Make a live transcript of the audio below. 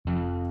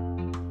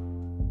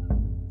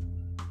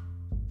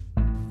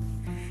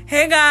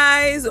Hey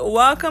guys,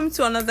 welcome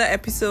to another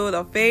episode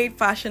of Faith,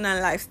 Fashion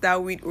and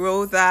Lifestyle with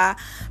Rhoda.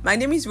 My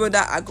name is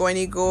Rhoda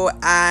Agonigo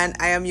and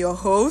I am your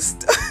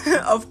host,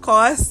 of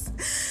course.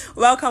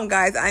 Welcome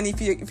guys, and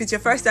if it's your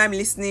first time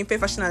listening,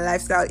 Faith, Fashion and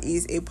Lifestyle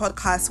is a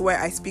podcast where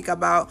I speak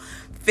about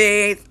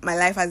faith, my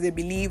life as a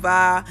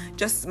believer,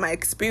 just my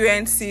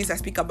experiences. I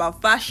speak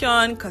about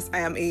fashion because I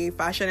am a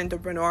fashion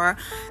entrepreneur.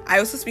 I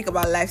also speak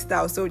about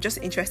lifestyle, so just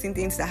interesting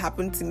things that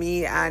happen to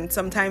me, and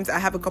sometimes I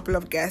have a couple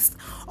of guests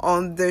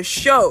on the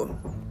show.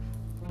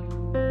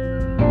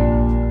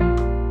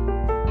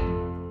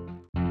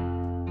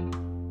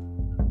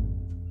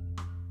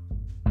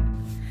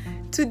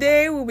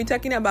 Today we'll be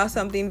talking about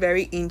something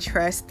very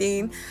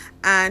interesting,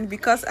 and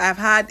because I've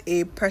had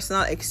a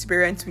personal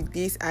experience with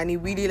this and it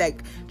really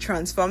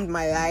transformed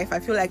my life, I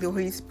feel like the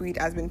Holy Spirit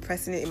has been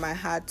pressing it in my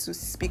heart to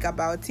speak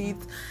about it.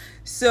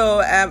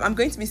 So I'm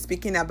going to be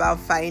speaking about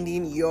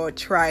finding your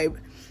tribe.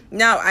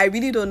 Now, I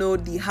really don't know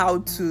the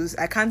how-tos.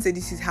 I can't say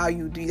this is how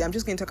you do it. I'm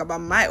just going to talk about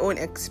my own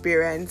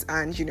experience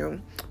and,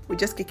 we'll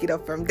just kick it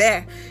up from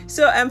there.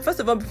 So, first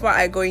of all, before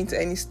I go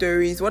into any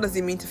stories, what does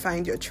it mean to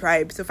find your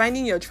tribe? So,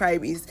 finding your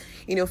tribe is,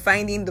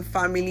 finding the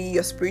family,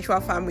 your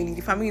spiritual family,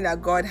 the family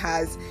that God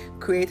has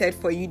created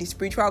for you, the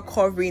spiritual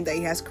covering that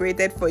He has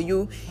created for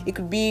you. It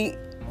could be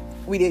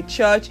with a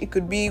church, it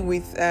could be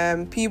with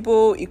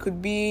people, it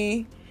could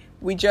be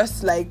with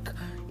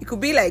it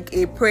could be like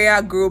a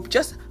prayer group,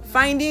 just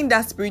finding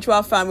that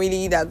spiritual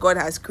family that God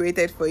has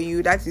created for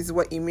you. That is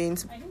what it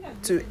means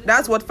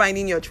that's what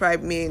finding your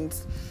tribe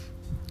means.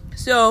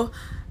 So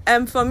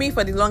for me,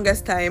 for the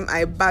longest time,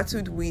 I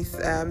battled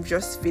with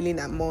just feeling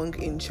among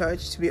in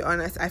church. To be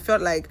honest, I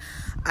felt like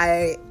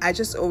I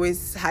just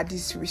always had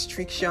these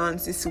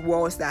restrictions, these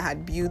walls that I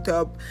had built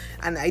up,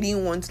 and I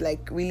didn't want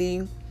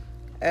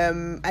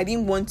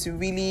to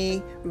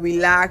really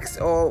relax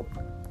or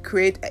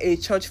create a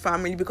church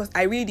family, because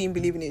I really didn't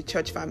believe in a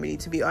church family,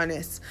 to be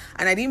honest.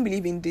 And I didn't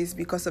believe in this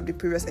because of the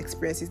previous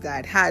experiences that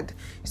I'd had.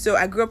 So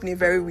I grew up in a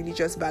very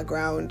religious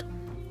background,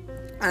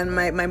 and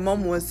my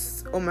mom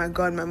was, oh my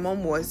god,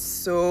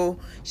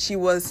 she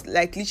was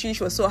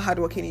so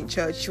hardworking in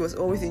church. She was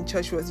always in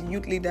church. She was a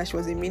youth leader. She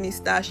was a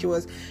minister. She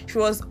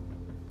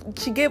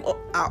gave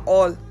her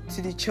all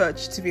to the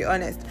church, to be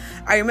honest.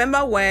 I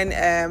remember when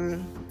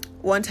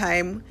one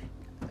time,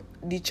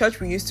 the church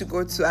we used to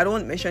go to, I don't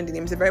want to mention the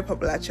name, it's a very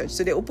popular church,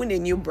 so they opened a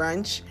new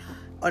branch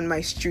on my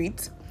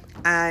street,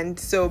 and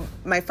so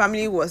my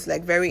family was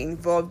very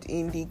involved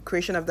in the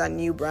creation of that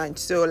new branch.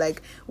 So we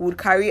would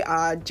carry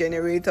our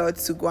generator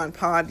to go and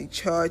power the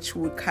church,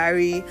 we would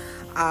carry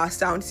our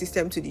sound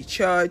system to the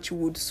church, we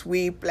would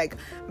sweep.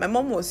 My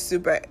mom was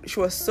she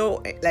was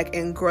so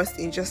engrossed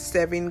in just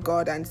serving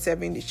God and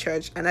serving the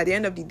church, and at the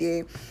end of the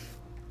day,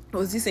 it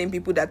was the same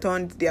people that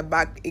turned their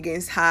back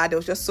against her. There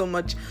was just so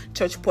much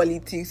church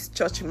politics,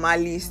 church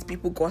malice,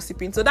 people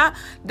gossiping. So that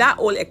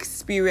whole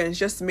experience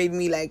just made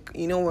me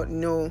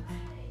no.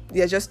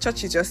 There's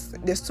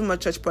too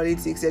much church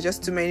politics. There's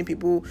just too many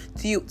people,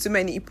 too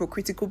many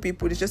hypocritical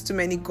people. There's just too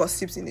many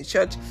gossips in the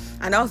church.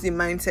 And that was the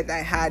mindset I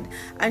had.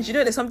 And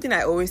there's something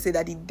I always say,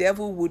 that the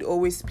devil would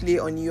always play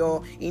on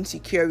your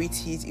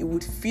insecurities. It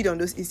would feed on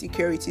those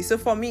insecurities. So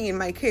for me, in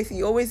my case,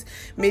 he always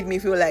made me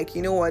feel I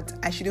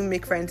shouldn't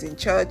make friends in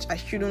church. I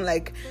shouldn't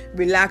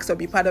relax or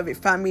be part of a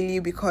family,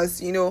 because,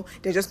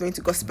 they're just going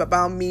to gossip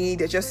about me.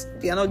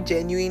 They're not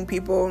genuine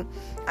people.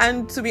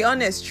 And to be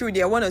honest, true,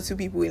 there are one or two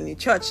people in the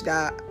church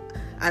that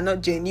are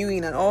not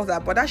genuine and all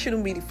that, but that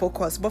shouldn't be the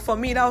focus. But for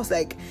me, that was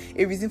a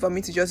reason for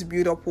me to just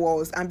build up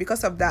walls, and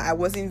because of that, I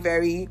wasn't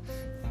very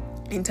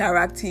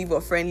interactive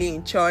or friendly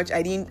in church.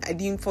 I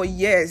didn't for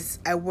years.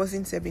 I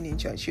wasn't serving in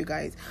church, you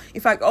guys. In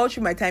fact, all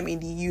through my time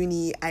in the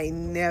uni, I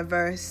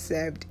never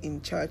served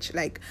in church.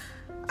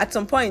 At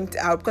some point,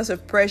 because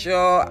of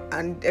pressure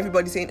and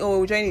everybody saying,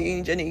 "Oh, join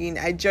a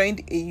unit," I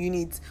joined a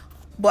unit,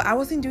 but I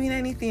wasn't doing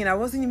anything. I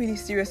wasn't really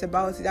serious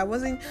about it.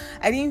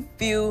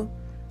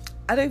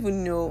 I don't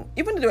even know.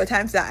 Even though there were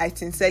times that I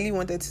sincerely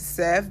wanted to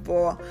serve,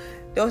 but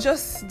there was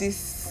just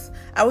this,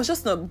 I was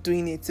just not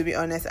doing it, to be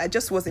honest. I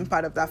just wasn't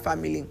part of that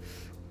family.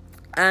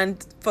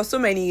 And for so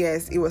many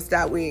years, it was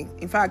that way.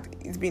 In fact,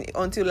 it's been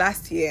until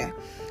last year.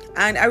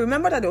 And I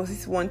remember that there was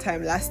this one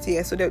time last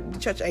year. So the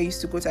church I used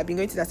to go to, I've been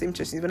going to that same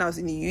church since when I was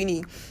in the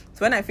uni. So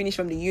when I finished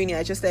from the uni,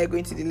 I just started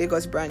going to the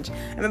Lagos branch.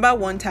 I remember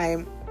one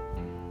time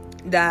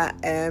that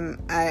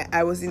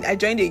I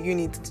joined a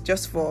unit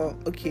just so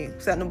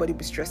that nobody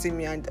be stressing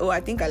me, and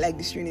I think I like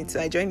this unit, so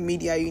I joined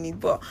media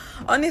unit. But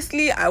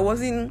honestly, I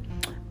didn't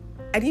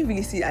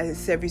really see it as a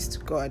service to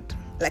God.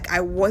 I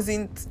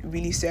wasn't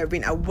really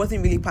serving. I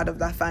wasn't really part of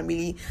that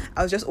family.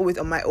 I was just always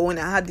on my own.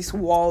 I had these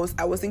walls.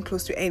 I wasn't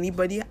close to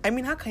anybody. I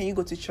mean, how can you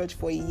go to church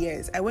for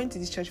years? I went to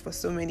this church for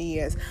so many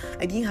years.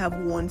 I didn't have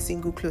one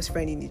single close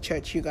friend in the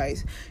church, you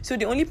guys. So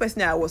the only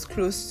person I was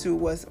close to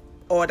was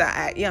or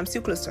that I'm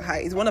still close to her,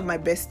 is one of my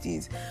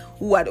besties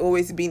who had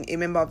always been a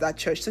member of that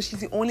church. So she's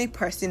the only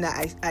person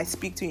that I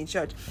speak to in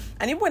church.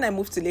 And even when I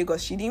moved to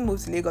Lagos, she didn't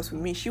move to Lagos with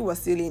me. She was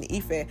still in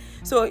Ife.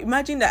 So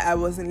imagine that I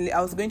was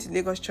going to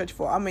Lagos church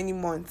for how many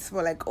months?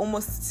 For like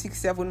almost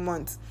 6-7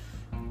 months.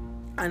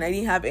 And I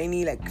didn't have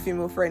any like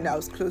female friend that I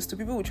was close to.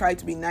 People would try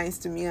to be nice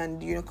to me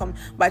and come,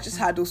 but I just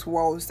had those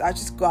walls. I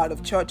just go out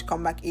of church,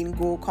 come back in,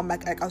 come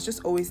back. Like I was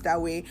just always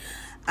that way.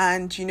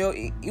 And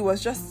it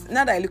was just,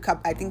 now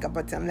that I think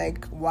about it, I'm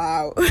like,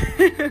 wow.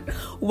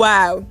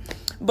 Wow.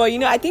 But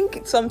I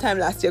think sometime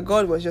last year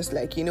God was just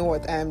like, you know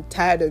what, I am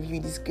tired of you,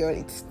 this girl.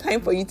 It's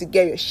time for you to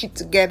get your shit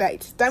together.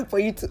 It's time for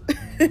you to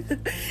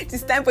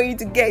it's time for you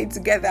to get it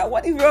together.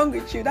 What is wrong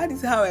with you? That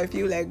is how I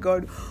feel like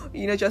God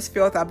just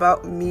felt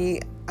about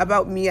me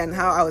and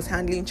how I was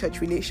handling church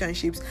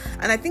relationships.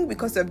 And I think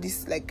because of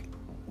these like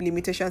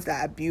limitations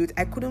that I built,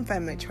 I couldn't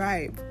find my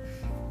tribe.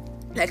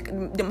 Like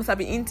there must have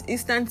been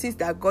instances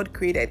that God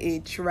created a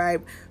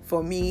tribe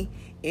for me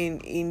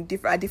in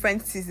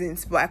different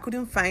seasons, but I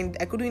couldn't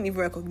even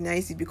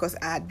recognize it because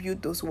I had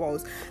built those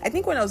walls. I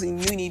think when I was in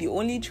uni, the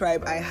only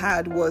tribe I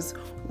had was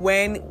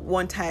when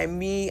one time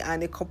me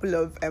and a couple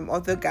of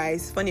other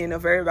guys, funny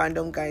enough, very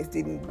random guys,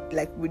 didn't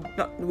like we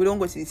don't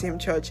go to the same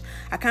church.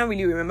 I can't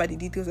really remember the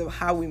details of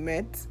how we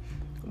met.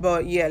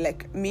 But yeah,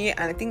 like me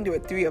and I think there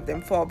were 3 of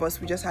them, 4 of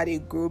us, we just had a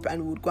group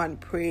and we would go and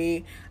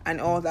pray and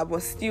all that.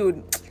 But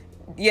still,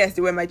 yes,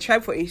 they were my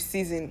tribe for a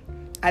season.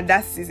 At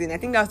that season, I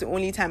think that was the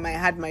only time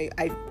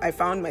I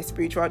found my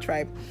spiritual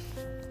tribe.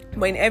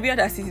 But in every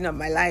other season of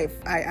my life,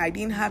 I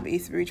didn't have a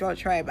spiritual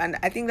tribe. And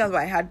I think that's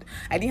why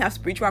I didn't have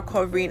spiritual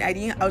covering.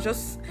 I was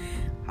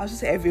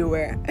just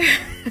everywhere.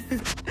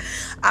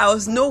 I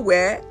was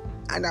nowhere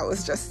and I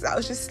was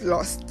just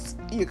lost,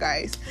 you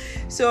guys.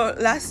 So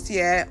last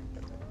year,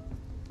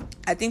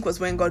 I think was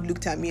when God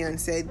looked at me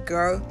and said,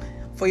 girl,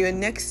 for your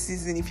next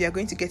season, if you're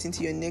going to get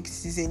into your next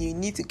season, you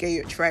need to get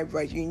your tribe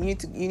right. You need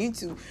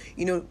to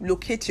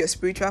locate your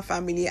spiritual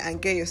family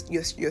and get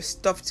your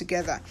stuff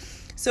together.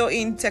 So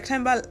in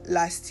September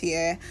last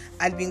year,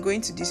 I'd been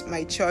going to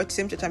my church,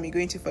 same church I've been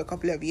going to for a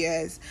couple of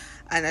years,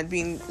 and I'd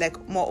been like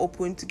more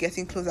open to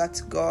getting closer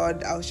to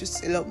God. I was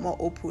just a lot more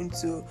open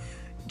to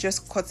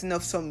just cutting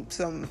off some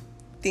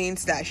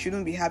things that I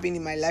shouldn't be having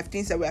in my life,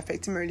 things that were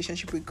affecting my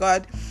relationship with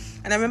God.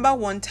 And I remember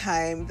one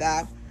time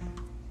that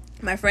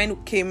my friend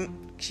came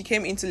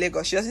into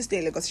Lagos. She doesn't stay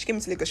in Lagos. She came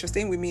into Lagos. She was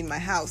staying with me in my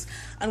house.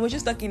 And we're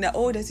just talking that,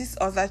 there's this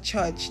other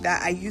church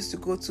that I used to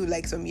go to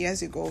like some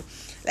years ago.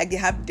 Like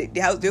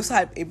they also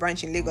had a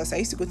branch in Lagos. I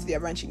used to go to their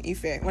branch in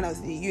Ife when I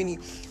was in uni.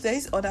 So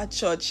there's this other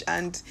church,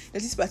 and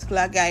there's this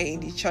particular guy in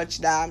the church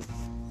that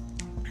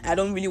I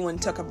don't really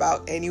want to talk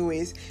about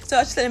anyways. So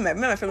I was just telling my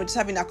friend, was just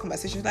having that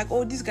conversation. She was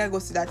like, this guy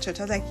goes to that church.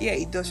 I was like, yeah,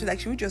 it does. She was like,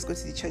 should we just go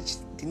to the church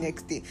the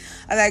next day?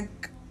 I was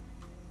like,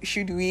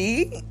 should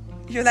we?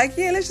 She was like,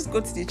 yeah, let's just go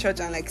to the church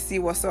and like see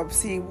what's up,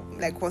 see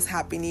like what's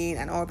happening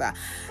and all that.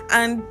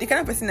 And the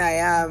kind of person I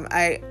am,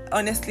 I'm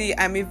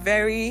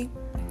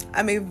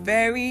a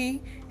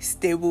very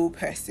stable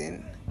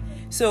person.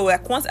 So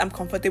like once I'm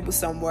comfortable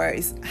somewhere,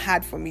 it's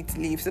hard for me to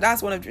leave. So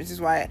that's one of the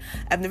reasons why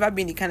I've never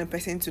been the kind of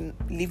person to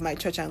leave my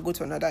church and go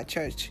to another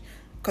church,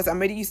 because I'm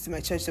already used to my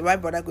church. So why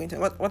bother going to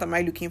what am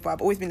I looking for? I've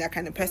always been that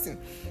kind of person.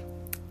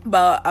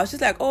 But I was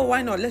just like,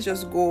 why not? Let's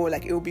just go.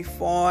 Like it will be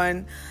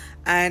fun,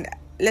 and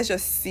let's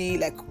just see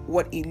like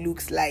what it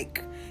looks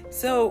like.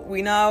 So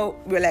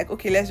we're like,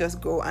 okay, let's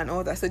just go and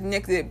all that. So the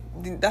next day,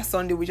 that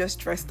Sunday, we just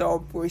dressed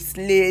up, we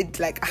slayed,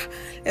 like,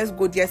 let's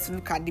go there to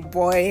look at the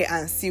boy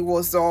and see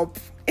what's up.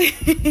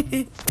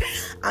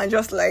 And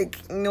just like,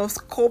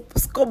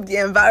 scope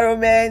the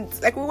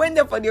environment. Like we went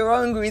there for the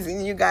wrong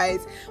reason, you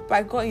guys. But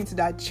I got into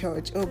that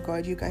church. Oh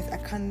God, you guys,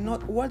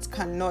 words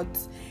cannot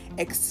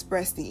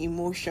express the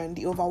emotion,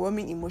 the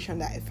overwhelming emotion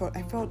that I felt.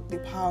 I felt the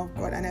power of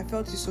God, and I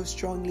felt it so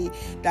strongly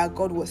that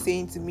God was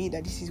saying to me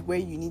that this is where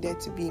you needed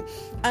to be.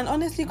 And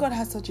honestly, God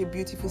has such a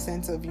beautiful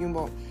sense of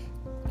humor,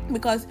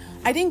 because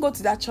I didn't go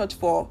to that church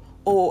for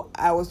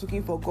I was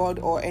looking for God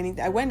or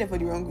anything. I went there for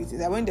the wrong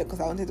reasons. I went there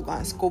because I wanted to go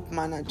and scope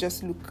and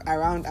just look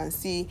around and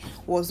see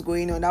what's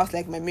going on. That was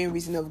like my main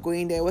reason of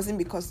going there. It wasn't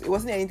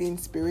anything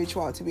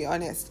spiritual, to be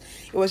honest.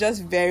 It was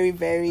just very,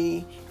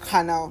 very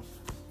carnal.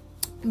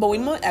 But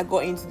when I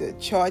got into the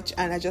church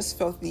and I just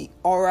felt the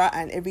aura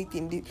and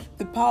everything,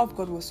 the power of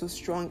God was so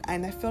strong,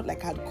 and I felt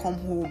like I'd come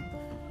home.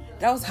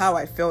 That was how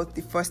I felt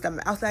the first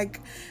time. I was like,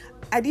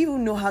 I didn't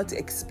even know how to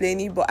explain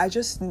it, but I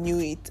just knew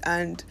it.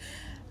 And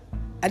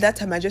at that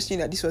time, I just knew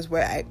that this was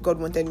where God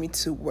wanted me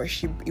to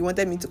worship. He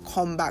wanted me to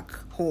come back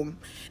home.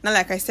 Now,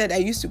 like I said, I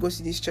used to go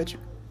to this church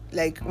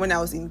like when I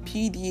was in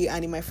PD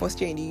and in my first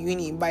year in the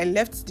uni, but I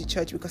left the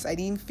church because I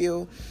didn't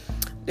feel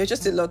there's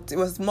just a lot. It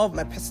was more of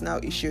my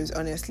personal issues,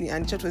 honestly,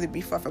 and the church was a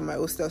bit far from my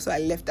hostel, so I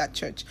left that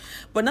church.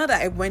 But now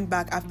that I went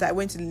back, after I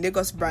went to the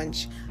Lagos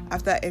branch,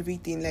 after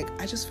everything, like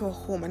I just felt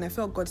home, and I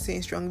felt God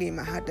saying strongly in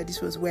my heart that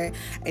this was where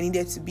I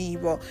needed to be.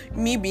 But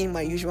me being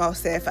my usual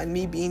self and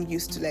me being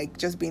used to like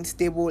just being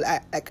stable,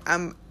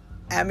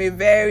 I'm a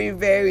very,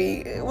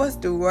 what's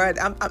the word?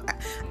 I'm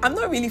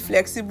not really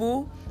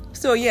flexible.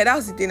 So yeah, that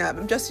was the thing.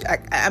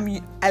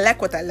 I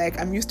like what I like.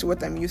 I'm used to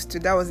what I'm used to.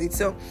 That was it.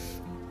 So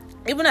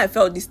even I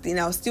felt this thing,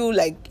 I was still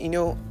like,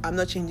 I'm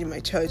not changing my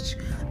church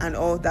and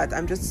all that.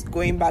 I'm just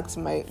going back to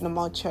my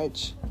normal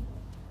church.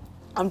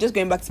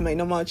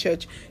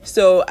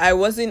 So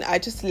I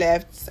just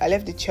left. I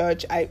left the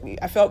church.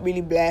 I felt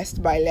really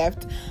blessed, but I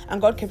left, and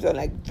God kept on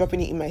like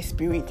dropping it in my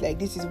spirit, like,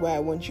 this is where I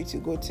want you to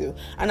go to.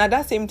 And at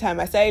that same time,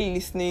 I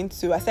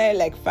started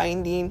like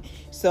finding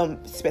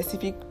some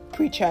specific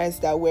preachers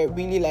that were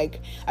really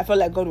like, I felt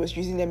like God was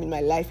using them in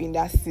my life in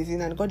that season,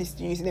 and God is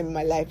still using them in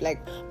my life, like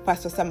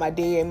Pastor Sam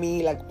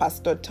Adeyemi, like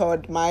Pastor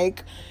Todd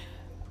Mike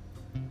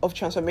of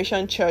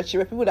Transformation Church. These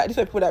were people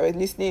that were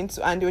listening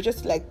to, and they were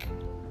just like,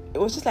 it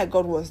was just like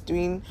God was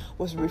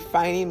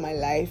refining my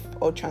life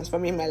or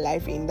transforming my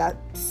life in that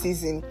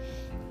season.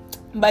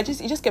 But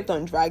it just kept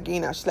on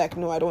dragging. I was just like,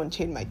 no, I don't want to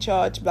change my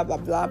church, blah blah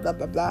blah blah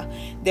blah blah.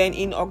 Then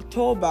in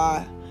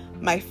October,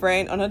 my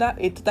friend,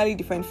 a totally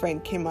different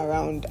friend, came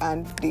around,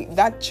 and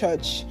that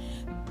church,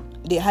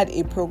 they had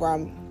a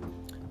program.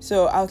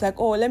 So I was like,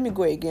 oh, let me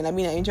go again. I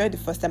mean, I enjoyed the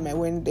first time I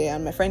went there,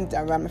 and my friend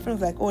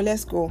was like, oh,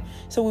 let's go.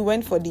 So we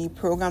went for the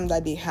program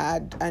that they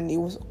had, and it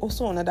was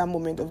also another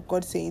moment of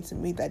God saying to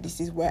me that this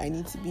is where I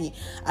need to be.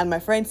 And my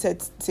friend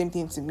said the same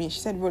thing to me. She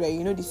said, brother,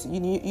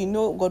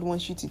 God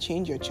wants you to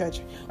change your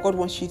church. God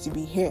wants you to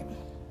be here.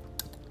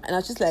 And I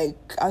was just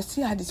like, I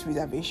still had these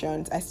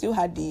reservations. I still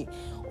had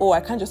I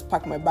can't just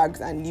pack my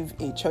bags and leave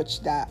a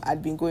church that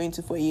I'd been going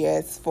to for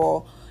years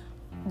for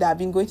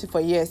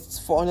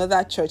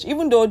another church,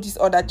 even though this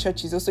other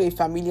church is also a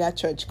familiar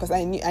church, because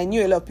I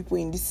knew a lot of people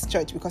in this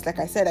church, because like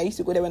I said, I used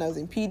to go there when I was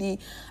in PD,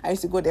 I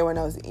used to go there when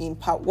I was in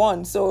Part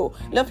 1. So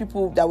a lot of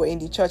people that were in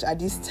the church at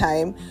this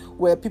time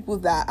were people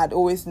that I'd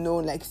always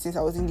known, like, since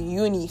I was in the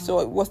uni. So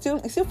it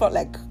still felt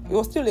like it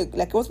wasn't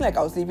like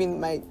I was leaving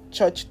my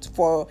church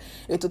for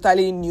a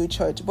totally new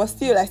church, but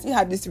still I still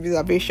had these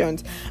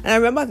reservations. And I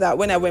remember that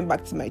when I went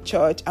back to my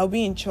church, I'll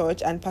be in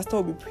church and pastor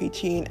will be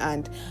preaching,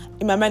 and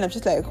in my mind I'm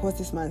just like, what's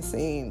this man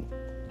saying?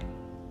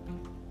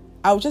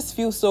 I would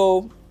feel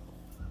so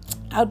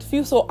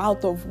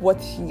out of what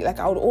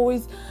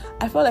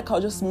I felt like I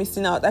was just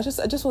missing out. I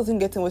just wasn't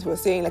getting what he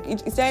was saying. Like,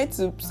 it started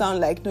to sound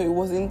like, no, it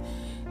wasn't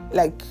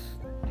like,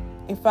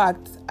 in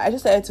fact, I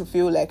just started to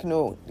feel like,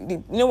 no,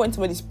 when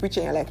somebody's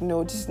preaching, you're like,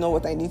 no, this is not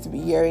what I need to be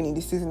hearing in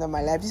this season of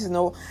my life.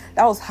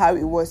 That was how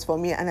it was for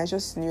me. And I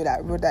just knew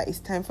that, brother, it's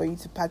time for you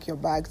to pack your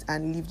bags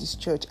and leave this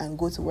church and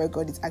go to where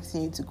God is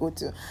asking you to go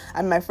to.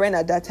 And my friend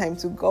at that time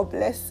too, God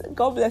bless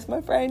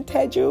my friend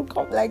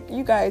Teju. Like,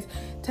 you guys,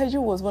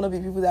 Teju was one of the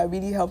people that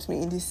really helped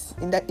me in this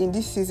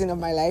season of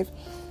my life.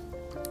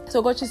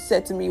 So God just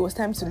said to me it was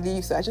time to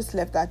leave. So I just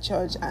left that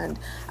church, and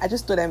I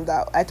told them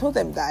that I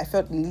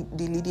felt the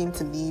leading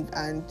to leave.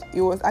 And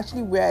it was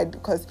actually weird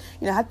because,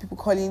 I had people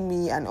calling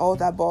me and all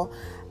that, but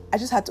I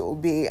just had to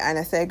obey, and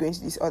I started going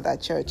to this other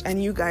church.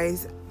 And you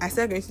guys, I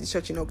started going to this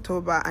church in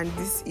October, and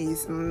this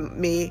is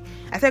May.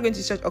 I started going to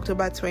this church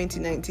October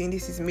 2019.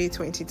 This is May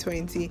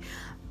 2020.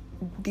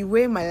 The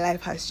way my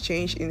life has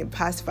changed in the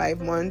past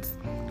 5 months,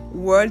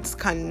 words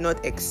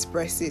cannot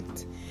express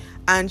it.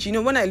 And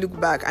when I look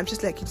back, I'm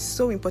just like, it's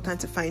so important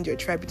to find your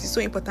tribe. It is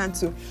so important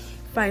to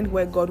find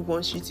where God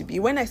wants you to be.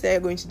 When I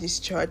started going to this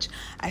church,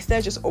 I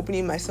started just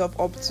opening myself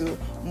up to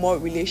more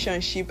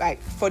relationship.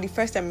 For the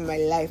first time in my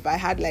life, I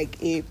had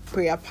like a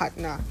prayer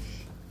partner.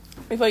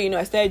 Before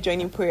I started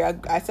joining prayer.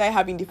 I started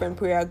having different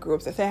prayer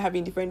groups. I started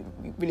having different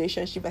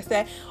relationships.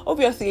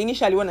 Obviously,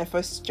 initially when I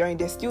first joined,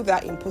 there's still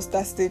that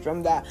imposter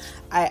syndrome that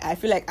I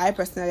feel like I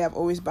personally have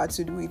always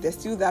battled with. There's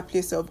still that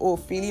place of,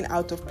 feeling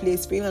out of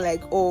place, feeling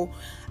like,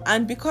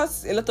 and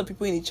because a lot of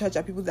people in the church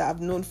are people that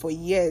I've known for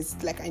years,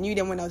 like I knew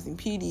them when I was in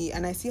PD,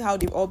 and I see how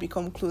they've all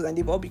become close and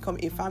they've all become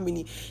a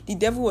family. The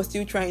devil was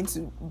still trying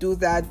to do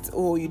that,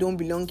 you don't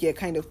belong here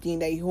kind of thing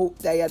that he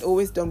had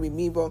always done with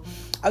me, but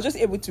I was just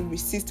able to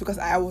resist because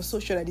I was so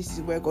sure that this is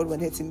where God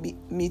wanted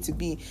me to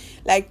be.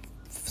 Like,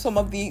 some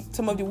of the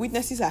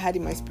witnesses I had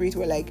in my spirit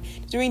were like,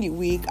 during the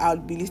week I'll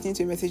be listening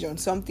to a message on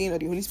something, or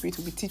the Holy Spirit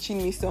will be teaching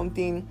me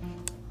something,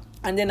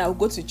 and then I'll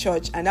go to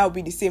church and that will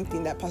be the same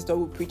thing that pastor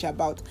will preach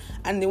about.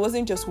 And it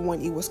wasn't just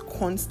one, it was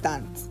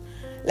constant.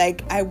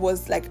 Like, I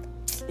was like,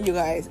 you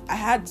guys, I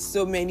had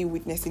so many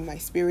witnesses in my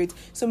spirit.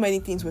 So many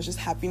things were just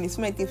happening.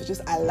 So many things were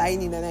just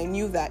aligning, and I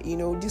knew that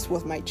this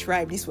was my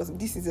tribe. This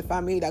is a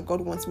family that God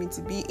wants me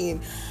to be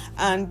in,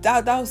 and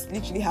that was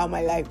literally how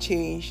my life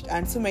changed.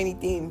 And so many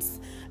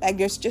things. Like,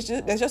 there's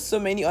just so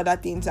many other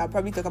things I'll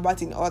probably talk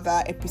about in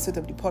other episodes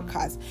of the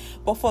podcast.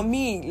 But for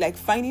me, like,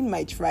 finding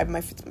my tribe,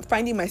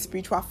 finding my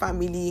spiritual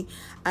family,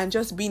 and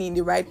just being in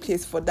the right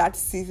place for that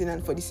season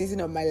and for the season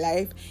of my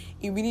life,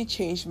 it really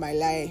changed my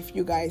life,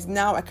 you guys.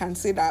 Now I can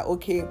say that,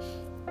 okay,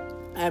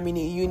 I'm in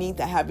a unit,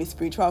 I have a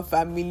spiritual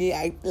family,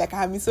 I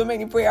have in so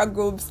many prayer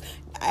groups.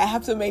 I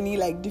have so many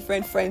like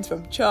different friends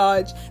from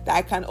church that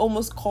I can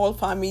almost call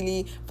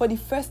family. For the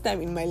first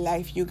time in my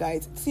life, you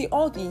guys, see,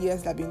 all the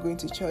years that I've been going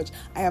to church,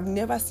 I have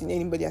never seen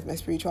anybody as my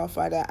spiritual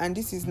father. And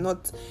this is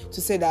not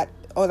to say that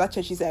other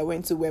churches I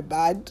went to were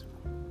bad.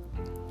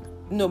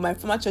 No, my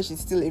former church is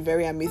still a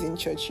very amazing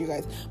church, you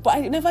guys. But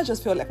I never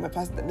just felt like my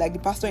pastor, like the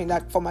pastor in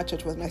that former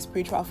church was my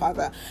spiritual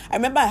father. I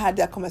remember I had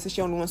that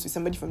conversation once with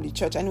somebody from the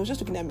church, and he was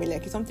just looking at me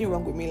like, is something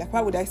wrong with me? Like, why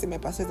would I say my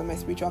pastor is my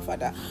spiritual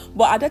father?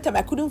 But at that time,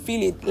 I couldn't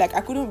feel it. Like,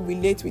 I couldn't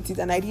relate with it,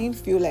 and I didn't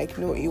feel like,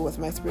 no, it was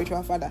my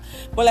spiritual father.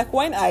 But like,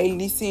 when I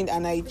listened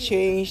and I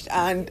changed,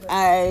 and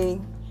I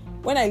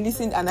started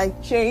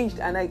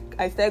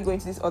going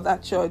to this other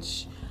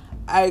church,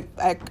 I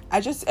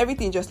just,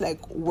 everything just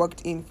like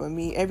worked in for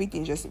me.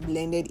 Everything just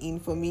blended in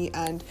for me.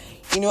 And,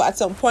 at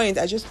some point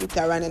I just looked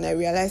around and I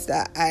realized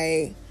that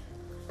I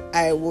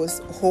was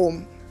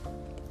home.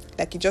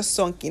 Like, it just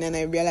sunk in and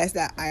I realized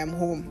that I am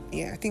home.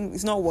 Yeah, I think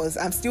it's not was,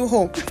 I'm still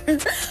home.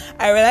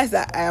 I realized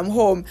that I am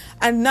home.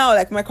 And now,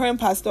 like, my current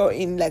pastor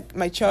in like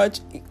my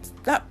church,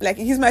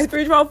 he's my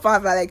spiritual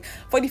father. Like,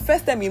 for the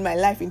first time in my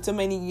life in so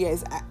many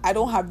years, I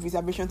don't have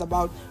reservations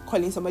about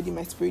calling somebody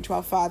my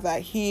spiritual father.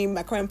 Him,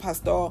 my current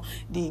pastor,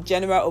 the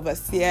general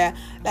overseer,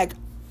 like,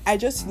 I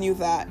just knew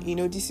that,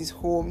 this is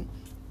home.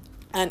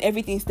 And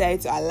everything started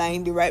to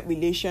align, the right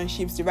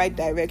relationships, the right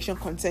direction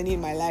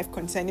concerning my life,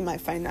 concerning my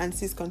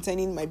finances,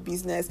 concerning my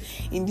business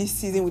in this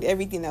season with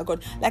everything I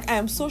got. Like, I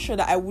am so sure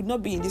that I would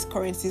not be in this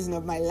current season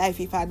of my life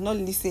if I had not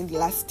listened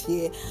last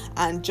year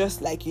and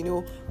just like,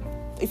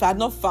 if I had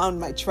not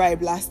found my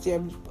tribe last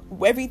year.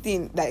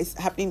 Everything that is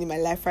happening in my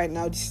life right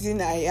now, the season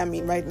that I am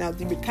in right now,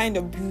 the kind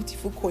of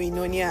beautiful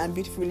koinonia and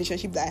beautiful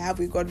relationship that I have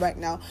with God right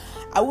now,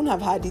 I wouldn't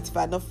have had it if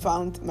I had not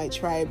found my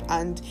tribe.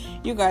 And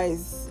you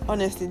guys,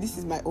 honestly, this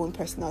is my own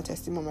personal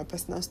testimony, my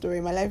personal story.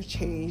 My life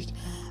changed,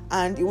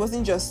 and it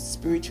wasn't just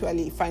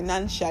spiritually,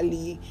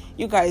 financially.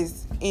 You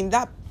guys, in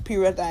that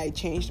period that I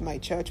changed my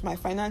church, my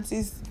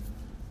finances,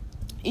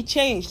 it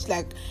changed.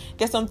 Like,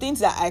 there's some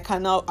things that I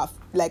can now,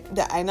 like,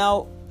 that I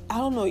now, I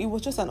don't know, it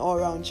was just an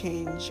all-round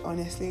change,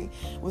 honestly.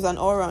 It was an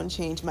all-round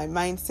change. My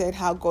mindset,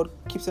 how God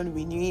keeps on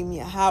renewing me,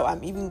 how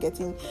I'm even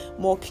getting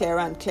more clearer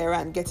and clearer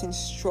and getting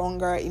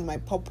stronger in my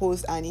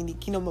purpose and in the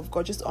kingdom of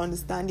God, just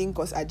understanding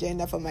God's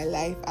agenda for my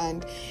life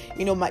and,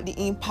 the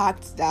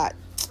impact that,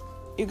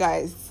 you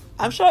guys,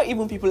 I'm sure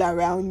even people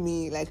around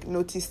me, like,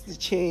 noticed the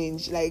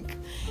change. Like,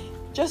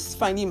 just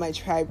finding my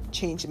tribe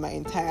changed my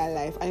entire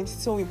life. And it's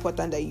so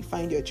important that you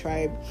find your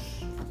tribe.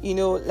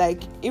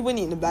 Like, even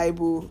in the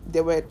Bible,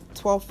 there were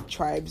 12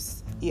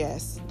 tribes.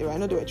 Yes, there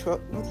were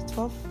 12. Was it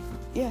 12?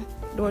 Yeah,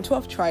 there were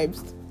 12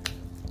 tribes.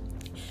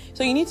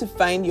 So you need to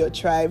find your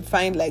tribe,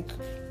 find like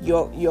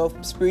your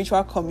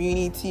spiritual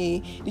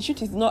community. The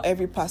truth is, not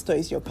every pastor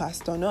is your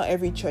pastor. Not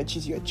every church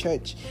is your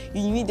church.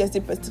 There's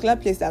a particular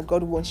place that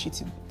God wants you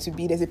to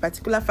be. There's a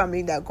particular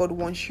family that God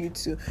wants you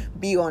to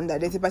be under.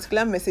 There's a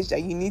particular message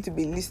that you need to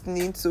be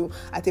listening to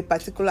at a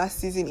particular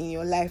season in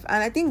your life.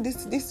 And I think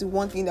this is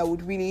one thing that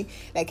would really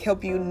like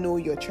help you know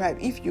your tribe.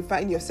 If you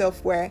find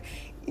yourself where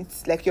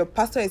it's like your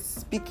pastor is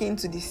speaking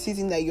to the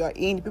season that you are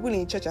in, the people in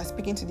the church are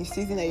speaking to the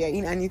season that you're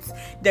in, and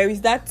there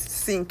is that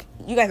sync.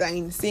 You guys are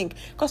in sync.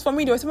 Because for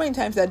me, there were so many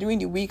times that during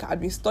the week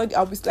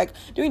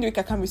during the week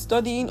I can be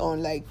studying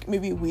on like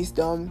maybe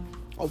wisdom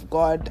of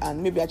God,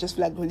 and maybe I just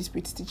feel like the Holy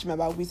Spirit is teaching me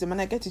about wisdom,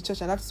 and I get to church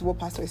and that is what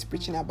pastor is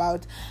preaching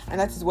about, and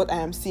that is what I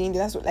am seeing.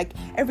 That's what, like,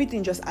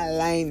 everything just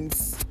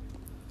aligns.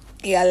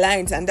 It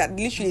aligns, and that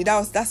literally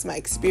that's my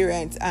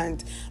experience,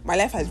 and my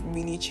life has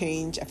really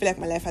changed. I feel like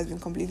my life has been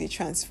completely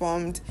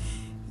transformed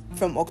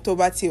from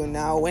October till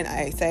now, when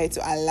I started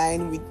to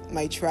align with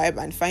my tribe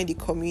and find the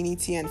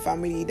community and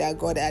family that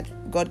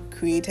God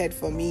created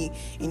for me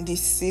in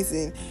this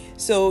season.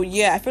 So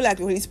yeah, I feel like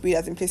the Holy Spirit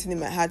has been placing in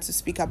my heart to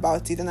speak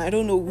about it, and I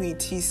don't know who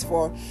it is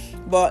for,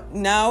 but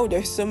now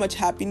there's so much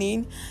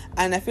happening,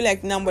 and I feel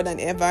like now more than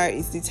ever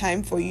it's the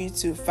time for you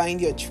to find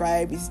your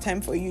tribe. It's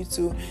time for you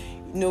to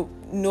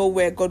know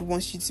where God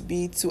wants you to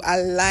be, to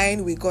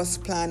align with God's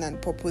plan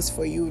and purpose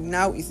for you.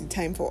 Now is the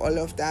time for all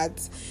of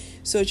that.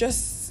 So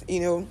just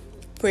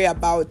pray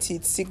about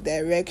it, seek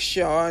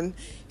direction,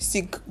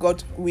 seek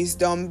God's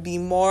wisdom, be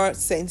more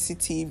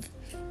sensitive,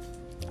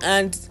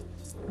 and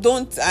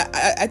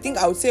I think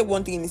I would say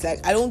one thing is like,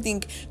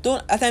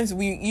 at times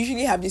we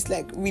usually have this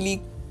like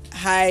really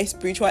high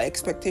spiritual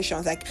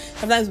expectations. Like,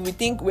 sometimes we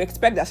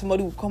expect that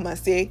somebody will come and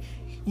say,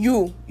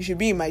 you should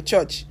be in my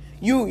church.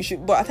 You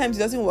should, but at times it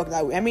doesn't work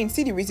that way. I mean,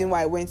 see the reason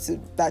why I went to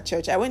that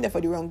church. I went there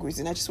for the wrong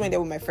reason. I just went there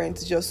with my friend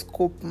to just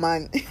cope,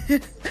 man.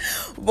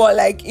 But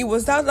like, it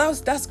was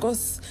that's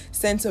God's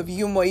sense of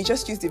humor. He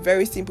just used a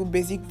very simple,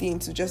 basic thing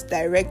to just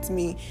direct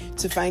me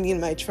to finding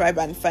my tribe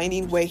and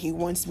finding where He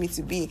wants me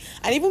to be.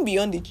 And even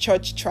beyond the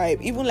church tribe,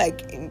 even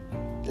like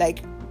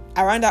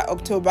around that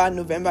October,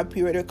 November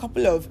period, a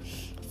couple of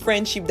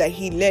friendship that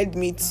He led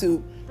me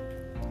to.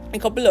 A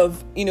couple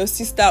of,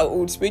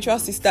 spiritual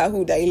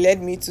sisterhood that He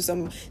led me to,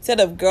 some set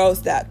of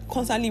girls that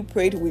constantly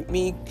prayed with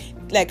me.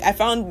 Like, I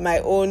found my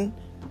own,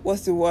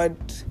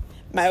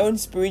 my own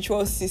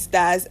spiritual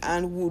sisters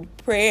and would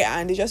pray,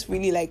 and they just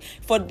really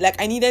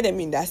I needed them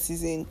in that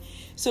season.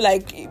 So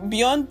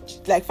beyond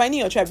finding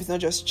your tribe is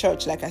not just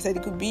church. Like I said,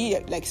 it could be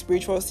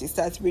spiritual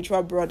sisters,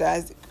 spiritual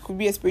brothers, it could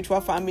be a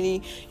spiritual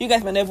family. You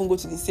guys might not even go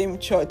to the same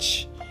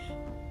church,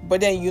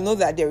 but then you know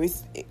that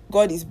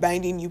God is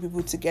binding you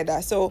people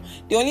together. So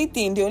the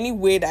only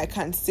way that I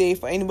can say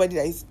for anybody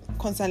that is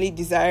constantly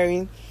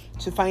desiring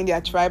to find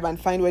their tribe and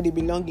find where they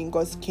belong in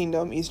God's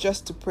kingdom is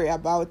just to pray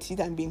about it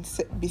and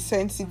be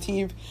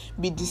sensitive,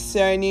 be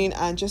discerning,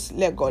 and just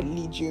let God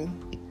lead you.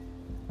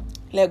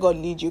 Let God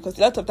lead you, because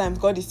a lot of times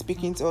God is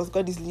speaking to us,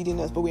 God is leading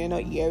us, but we are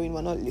not hearing,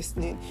 we're not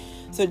listening.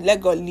 So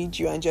let God lead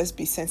you and just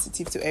be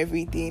sensitive to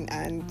everything,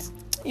 and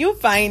you'll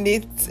find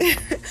it.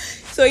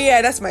 So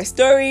yeah, that's my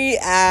story,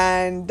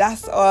 and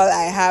that's all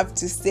I have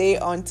to say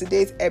on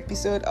today's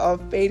episode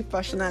of Faith,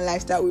 Fashion and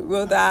Lifestyle with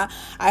Rhoda.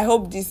 I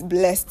hope this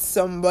blessed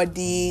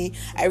somebody.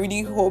 I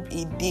really hope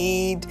it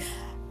did.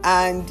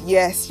 And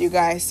yes, you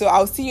guys, so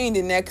I'll see you in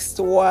the next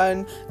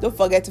one. Don't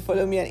forget to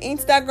follow me on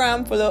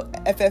Instagram. Follow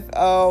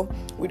FFL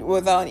with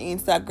Rhoda on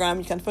Instagram.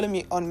 You can follow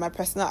me on my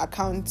personal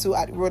account too,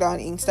 at Rhoda on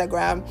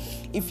Instagram.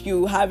 If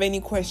you have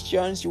any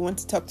questions, you want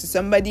to talk to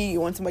somebody,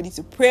 you want somebody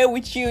to pray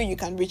with you, you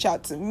can reach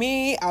out to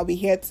me. I'll be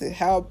here to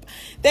help.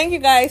 Thank you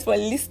guys for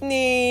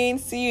listening.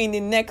 See you in the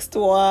next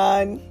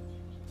one.